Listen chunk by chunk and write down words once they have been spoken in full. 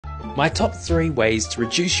My top 3 ways to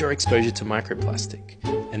reduce your exposure to microplastic,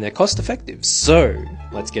 and they're cost effective, so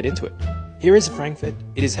let's get into it. Here is a Frankfurt.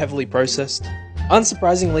 It is heavily processed.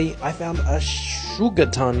 Unsurprisingly, I found a sugar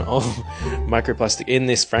ton of microplastic in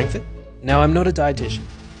this Frankfurt. Now, I'm not a dietitian,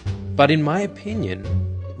 but in my opinion,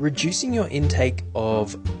 reducing your intake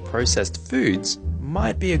of processed foods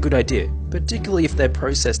might be a good idea, particularly if they're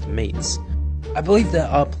processed meats. I believe there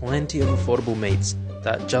are plenty of affordable meats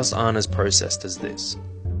that just aren't as processed as this.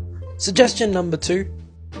 Suggestion number 2,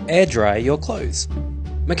 air dry your clothes.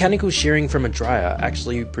 Mechanical shearing from a dryer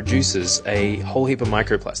actually produces a whole heap of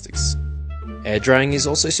microplastics. Air drying is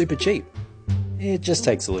also super cheap. It just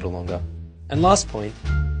takes a little longer. And last point,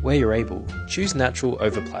 where you're able, choose natural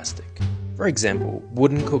over plastic. For example,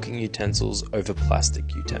 wooden cooking utensils over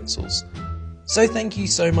plastic utensils. So thank you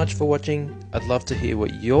so much for watching. I'd love to hear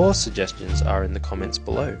what your suggestions are in the comments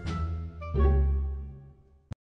below.